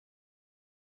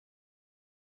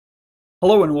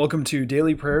Hello and welcome to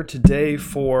Daily Prayer today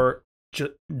for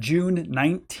June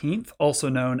 19th, also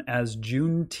known as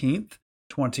Juneteenth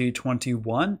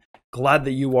 2021. Glad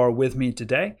that you are with me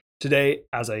today. Today,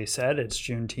 as I said, it's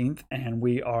Juneteenth, and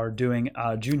we are doing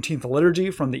a Juneteenth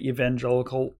liturgy from the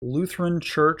Evangelical Lutheran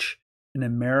Church in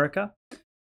America.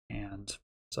 And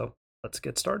so let's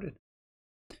get started.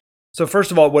 So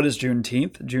first of all, what is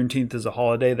Juneteenth? Juneteenth is a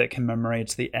holiday that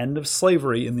commemorates the end of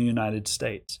slavery in the United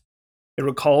States. It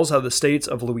recalls how the states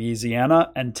of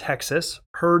Louisiana and Texas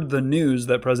heard the news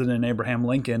that President Abraham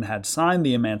Lincoln had signed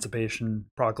the Emancipation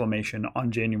Proclamation on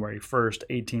January 1st,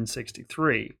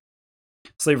 1863.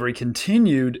 Slavery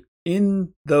continued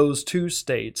in those two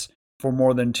states for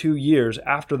more than 2 years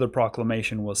after the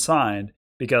proclamation was signed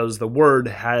because the word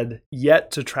had yet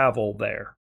to travel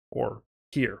there or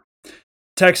here.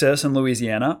 Texas and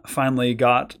Louisiana finally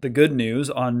got the good news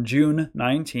on June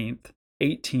 19th,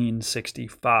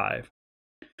 1865.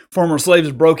 Former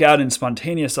slaves broke out in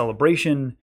spontaneous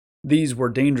celebration. These were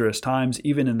dangerous times,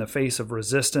 even in the face of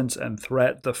resistance and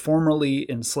threat. The formerly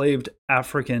enslaved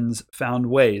Africans found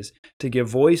ways to give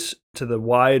voice to the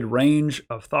wide range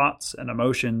of thoughts and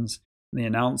emotions. The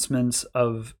announcements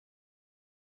of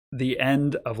the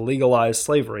end of legalized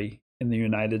slavery in the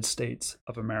United States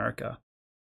of America.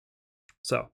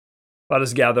 So, let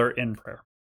us gather in prayer.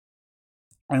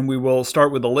 And we will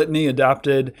start with a litany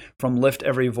adapted from Lift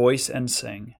Every Voice and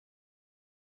Sing.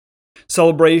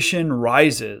 Celebration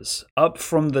rises up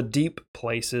from the deep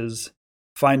places,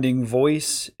 finding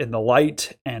voice in the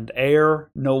light and air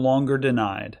no longer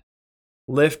denied.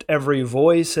 Lift every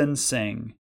voice and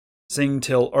sing. Sing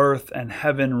till earth and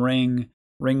heaven ring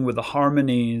with the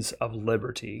harmonies of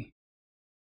liberty.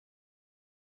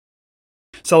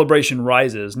 Celebration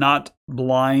rises, not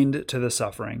blind to the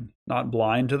suffering, not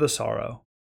blind to the sorrow.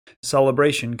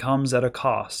 Celebration comes at a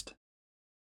cost.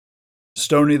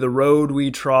 Stony the road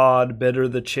we trod, bitter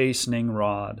the chastening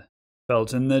rod,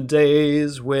 felt in the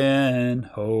days when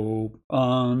hope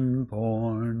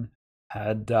unborn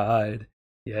had died.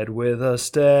 Yet with a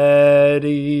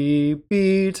steady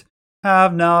beat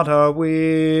have not our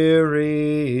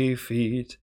weary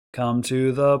feet come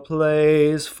to the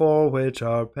place for which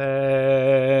our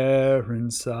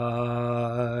parents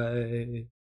sighed.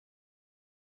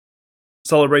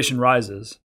 Celebration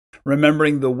rises,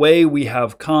 remembering the way we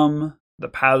have come, the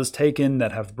paths taken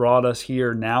that have brought us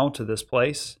here now to this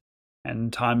place,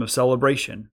 and time of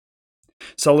celebration.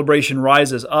 Celebration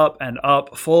rises up and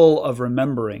up, full of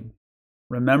remembering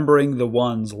the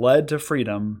ones led to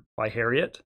freedom by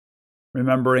Harriet,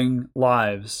 remembering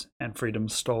lives and freedom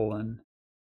stolen.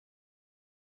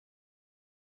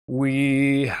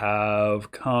 We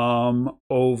have come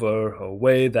over a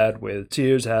way that with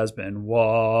tears has been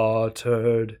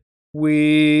watered.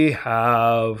 We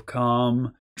have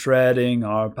come treading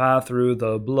our path through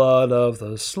the blood of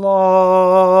the slaughtered.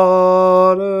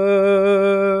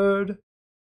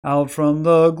 Out from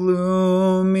the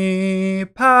gloomy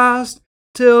past,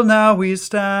 till now we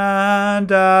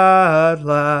stand at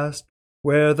last,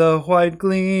 where the white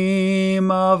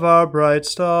gleam of our bright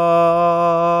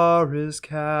star is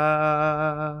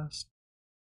cast.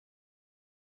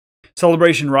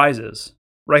 Celebration rises,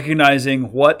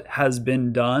 recognizing what has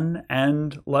been done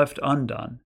and left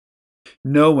undone,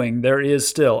 knowing there is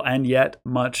still and yet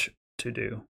much to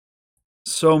do,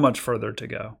 so much further to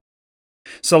go.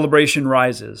 Celebration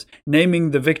rises,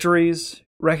 naming the victories,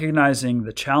 recognizing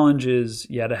the challenges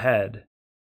yet ahead.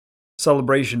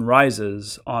 Celebration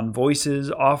rises on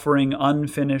voices offering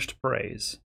unfinished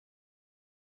praise.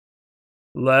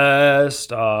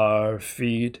 Lest our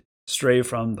feet stray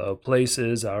from the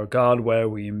places, our God, where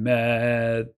we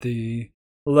met thee,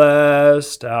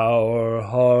 lest our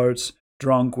hearts,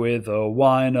 drunk with the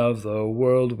wine of the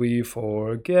world, we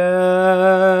forget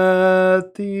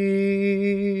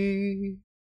thee.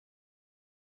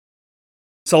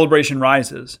 Celebration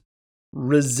rises,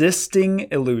 resisting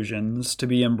illusions to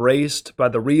be embraced by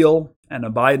the real and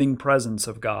abiding presence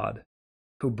of God,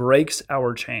 who breaks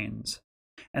our chains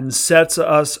and sets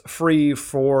us free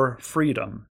for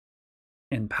freedom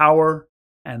in power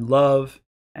and love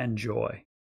and joy.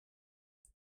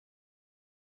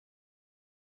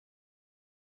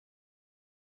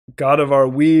 God of our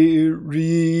weary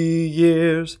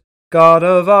years, God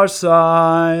of our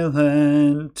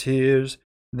silent tears,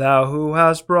 Thou who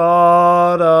hast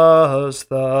brought us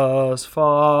thus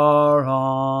far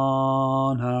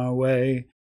on our way,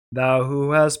 Thou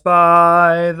who hast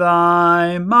by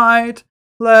thy might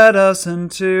led us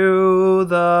into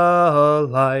the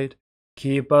light,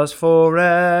 keep us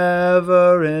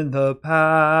forever in the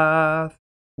path,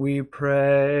 we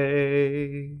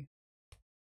pray.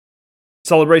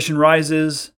 Celebration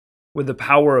rises, with the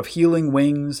power of healing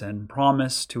wings and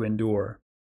promise to endure.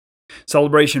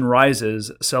 Celebration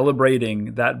rises,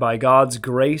 celebrating that by God's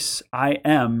grace I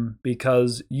am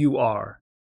because you are.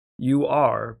 You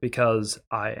are because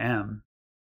I am.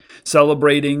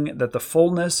 Celebrating that the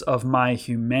fullness of my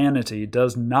humanity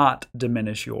does not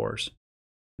diminish yours,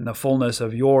 and the fullness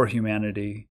of your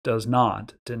humanity does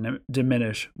not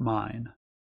diminish mine.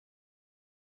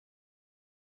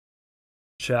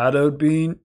 Shadowed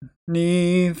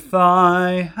beneath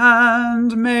thy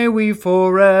hand, may we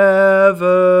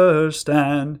forever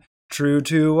stand, true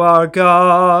to our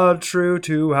God, true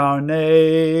to our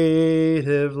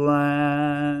native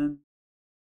land.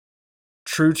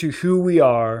 True to who we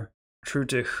are, true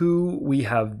to who we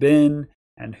have been,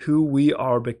 and who we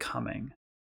are becoming.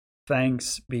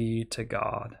 Thanks be to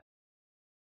God.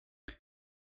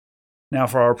 Now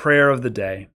for our prayer of the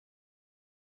day.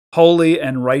 Holy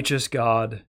and righteous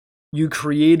God, you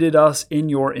created us in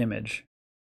your image.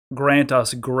 Grant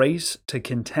us grace to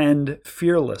contend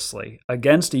fearlessly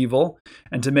against evil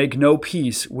and to make no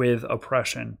peace with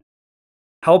oppression.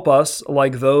 Help us,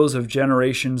 like those of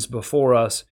generations before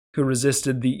us, who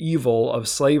resisted the evil of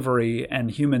slavery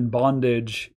and human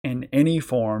bondage in any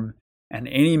form and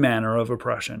any manner of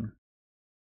oppression.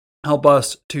 Help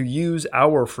us to use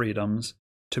our freedoms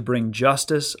to bring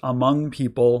justice among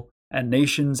people and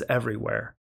nations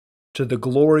everywhere, to the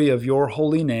glory of your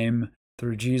holy name,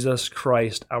 through Jesus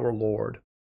Christ our Lord.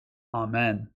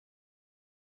 Amen.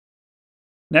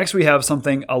 Next, we have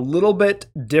something a little bit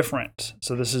different.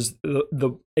 So this is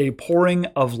a pouring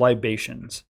of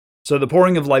libations. So the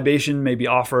pouring of libation may be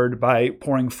offered by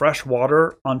pouring fresh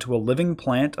water onto a living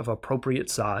plant of appropriate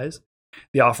size,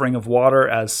 the offering of water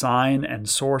as sign and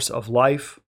source of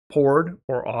life, poured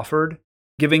or offered,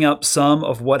 giving up some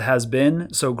of what has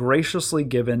been so graciously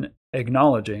given,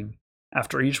 acknowledging,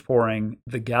 after each pouring,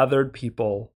 the gathered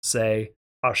people say,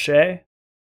 Ashe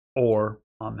or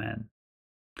Amen.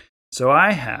 So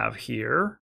I have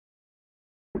here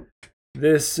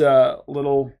this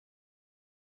little,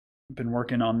 I've been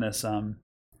working on this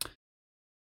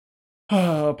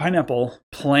pineapple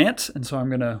plant, and so I'm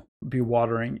going to be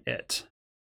watering it.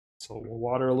 So we'll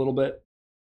water a little bit.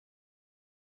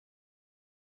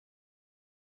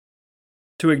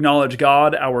 To acknowledge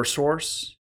God, our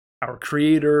source, our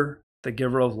creator, the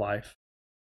giver of life.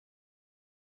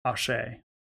 Ashe.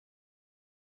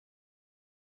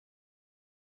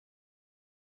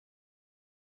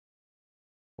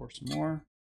 Pour some more.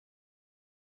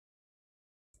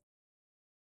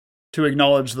 To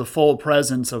acknowledge the full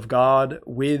presence of God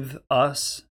with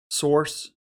us,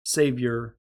 source,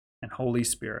 Savior, and Holy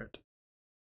Spirit.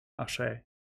 Ashe.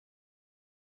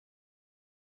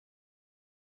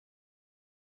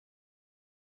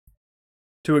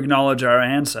 To acknowledge our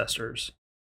ancestors,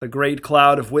 the great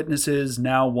cloud of witnesses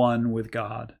now one with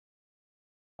God.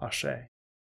 Ashe.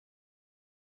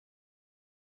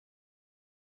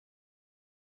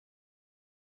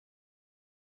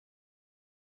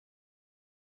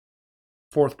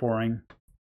 Fourth pouring.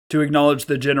 To acknowledge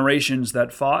the generations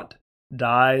that fought,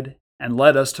 died, and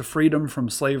led us to freedom from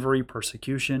slavery,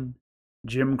 persecution,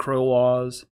 Jim Crow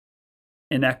laws,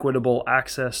 inequitable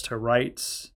access to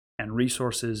rights and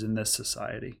resources in this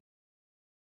society.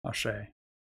 Ashe.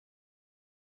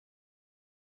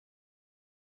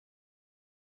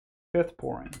 Fifth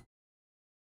pouring.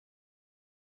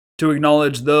 To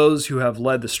acknowledge those who have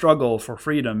led the struggle for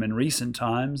freedom in recent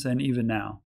times and even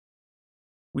now.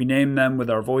 We name them with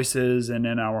our voices and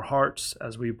in our hearts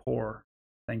as we pour,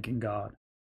 thanking God.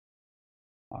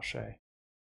 Ashe.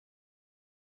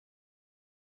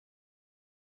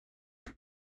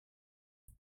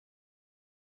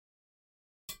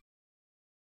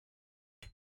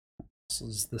 This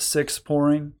is the sixth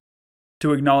pouring.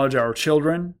 To acknowledge our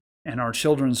children and our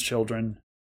children's children,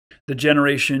 the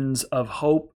generations of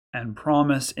hope and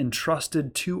promise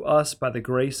entrusted to us by the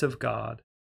grace of God.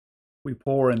 We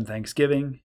pour in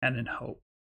thanksgiving and in hope.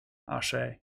 Ashe.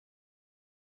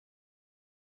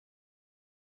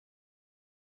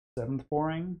 Seventh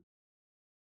pouring.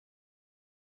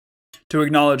 To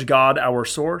acknowledge God, our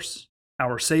source,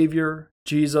 our Savior,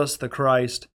 Jesus the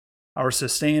Christ, our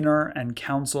sustainer and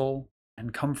counsel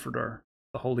and comforter,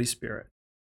 the Holy Spirit.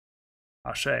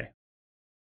 Ashe.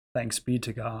 Thanks be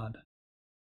to God.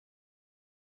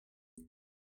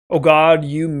 O God,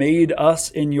 you made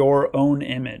us in your own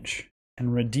image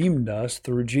and redeemed us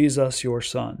through Jesus, your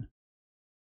Son.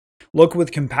 Look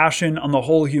with compassion on the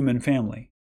whole human family.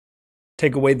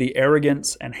 Take away the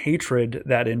arrogance and hatred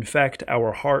that infect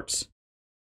our hearts.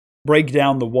 Break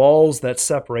down the walls that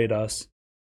separate us.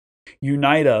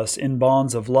 Unite us in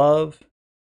bonds of love,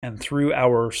 and through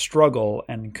our struggle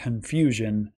and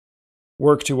confusion,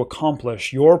 work to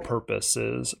accomplish your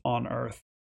purposes on earth,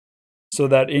 so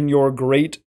that in your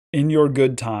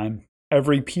good time,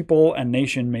 every people and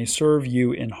nation may serve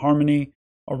you in harmony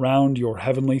around your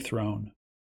heavenly throne.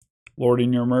 Lord,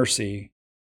 in your mercy,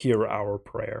 hear our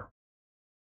prayer.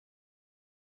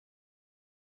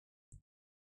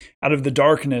 Out of the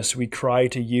darkness we cry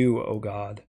to you, O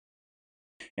God.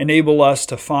 Enable us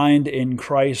to find in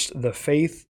Christ the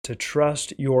faith to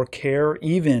trust your care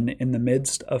even in the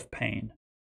midst of pain.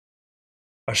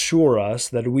 Assure us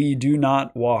that we do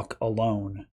not walk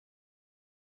alone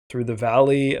through the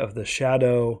valley of the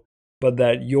shadow, but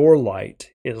that your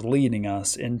light is leading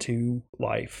us into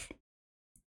life.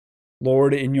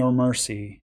 Lord, in your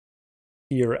mercy,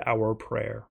 hear our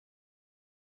prayer.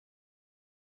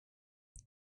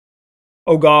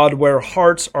 O God, where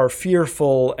hearts are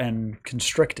fearful and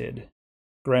constricted,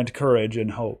 grant courage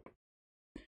and hope.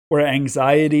 Where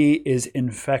anxiety is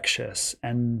infectious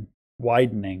and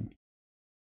widening,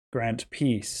 grant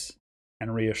peace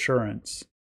and reassurance.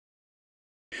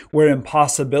 Where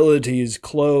impossibilities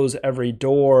close every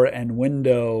door and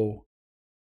window,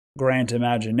 grant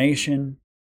imagination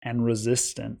and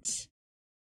resistance.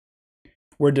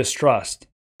 Where distrust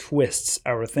twists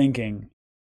our thinking,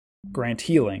 grant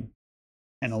healing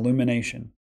and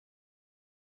illumination.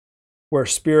 Where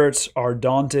spirits are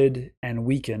daunted and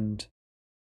weakened,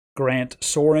 grant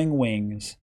soaring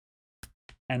wings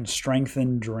and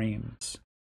strengthened dreams.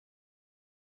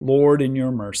 Lord, in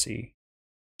your mercy,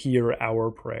 hear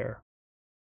our prayer.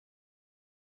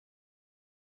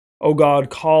 O God,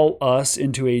 call us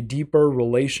into a deeper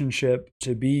relationship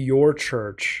to be your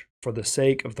church for the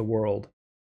sake of the world.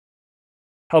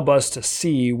 Help us to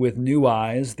see with new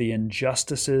eyes the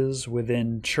injustices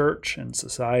within church and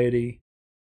society.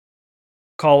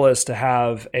 Call us to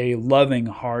have a loving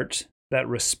heart that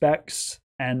respects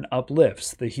and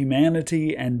uplifts the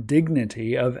humanity and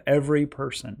dignity of every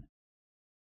person.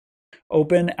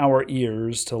 Open our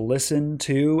ears to listen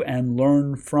to and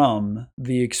learn from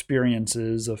the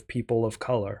experiences of people of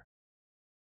color.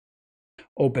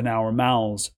 Open our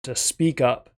mouths to speak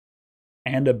up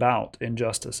and about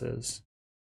injustices.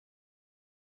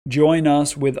 Join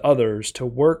us with others to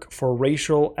work for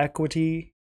racial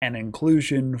equity and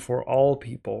inclusion for all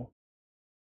people.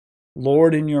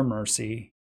 Lord, in your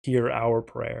mercy, hear our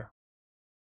prayer.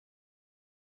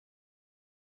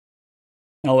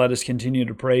 Now let us continue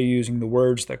to pray using the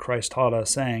words that Christ taught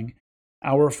us, saying,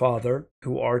 Our Father,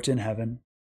 who art in heaven,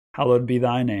 hallowed be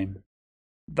thy name.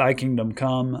 Thy kingdom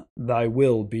come, thy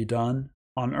will be done,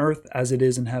 on earth as it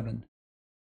is in heaven.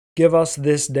 Give us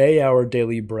this day our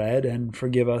daily bread, and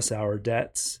forgive us our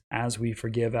debts, as we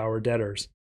forgive our debtors.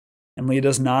 And lead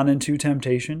us not into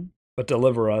temptation, but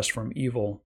deliver us from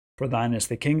evil. For thine is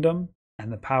the kingdom,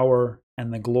 and the power,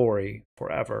 and the glory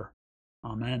forever.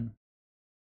 Amen.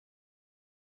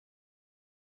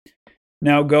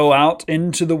 Now go out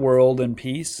into the world in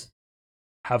peace.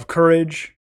 Have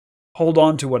courage. Hold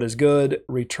on to what is good.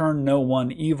 Return no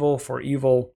one evil for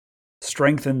evil.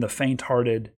 Strengthen the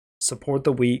faint-hearted. Support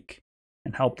the weak,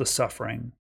 and help the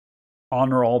suffering.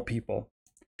 Honor all people.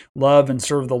 Love and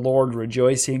serve the Lord,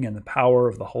 rejoicing in the power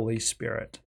of the Holy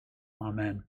Spirit.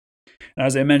 Amen. And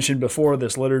as I mentioned before,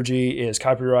 this liturgy is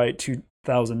copyright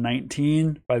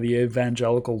 2019 by the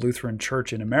Evangelical Lutheran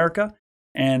Church in America,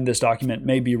 and this document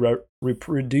may be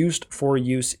reproduced for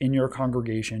use in your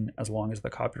congregation as long as the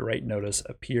copyright notice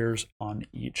appears on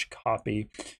each copy,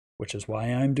 which is why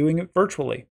I'm doing it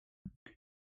virtually.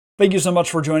 Thank you so much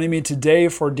for joining me today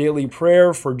for daily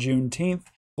prayer for Juneteenth.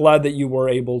 Glad that you were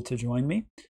able to join me.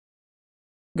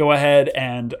 Go ahead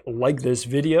and like this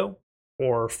video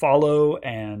or follow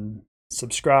and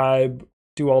subscribe.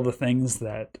 Do all the things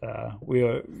that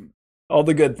all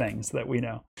the good things that we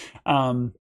know.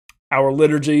 Our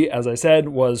liturgy, as I said,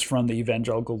 was from the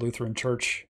Evangelical Lutheran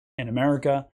Church in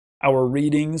America. Our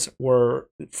readings were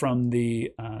from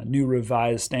the New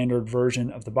Revised Standard Version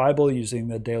of the Bible using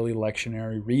the daily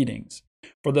lectionary readings.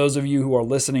 For those of you who are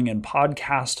listening in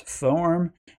podcast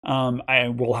form, I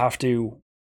will have to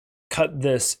cut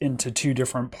this into two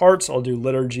different parts. I'll do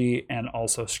liturgy and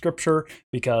also scripture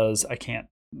because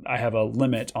I have a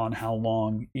limit on how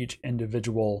long each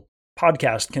individual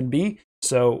podcast can be.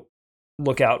 So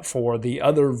look out for the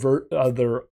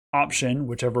other option,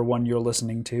 whichever one you're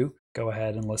listening to. Go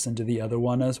ahead and listen to the other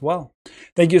one as well.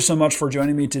 Thank you so much for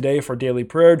joining me today for daily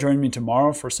prayer. Join me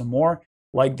tomorrow for some more.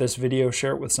 Like this video,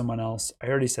 share it with someone else. I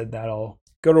already said that. I'll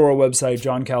go to our website,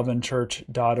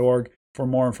 johncalvinchurch.org, for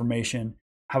more information.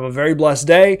 Have a very blessed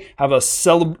day. Have a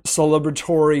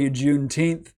celebratory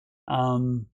Juneteenth,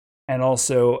 and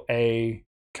also a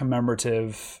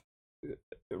commemorative,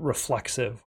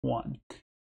 reflexive one.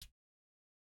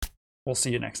 We'll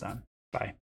see you next time.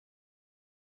 Bye.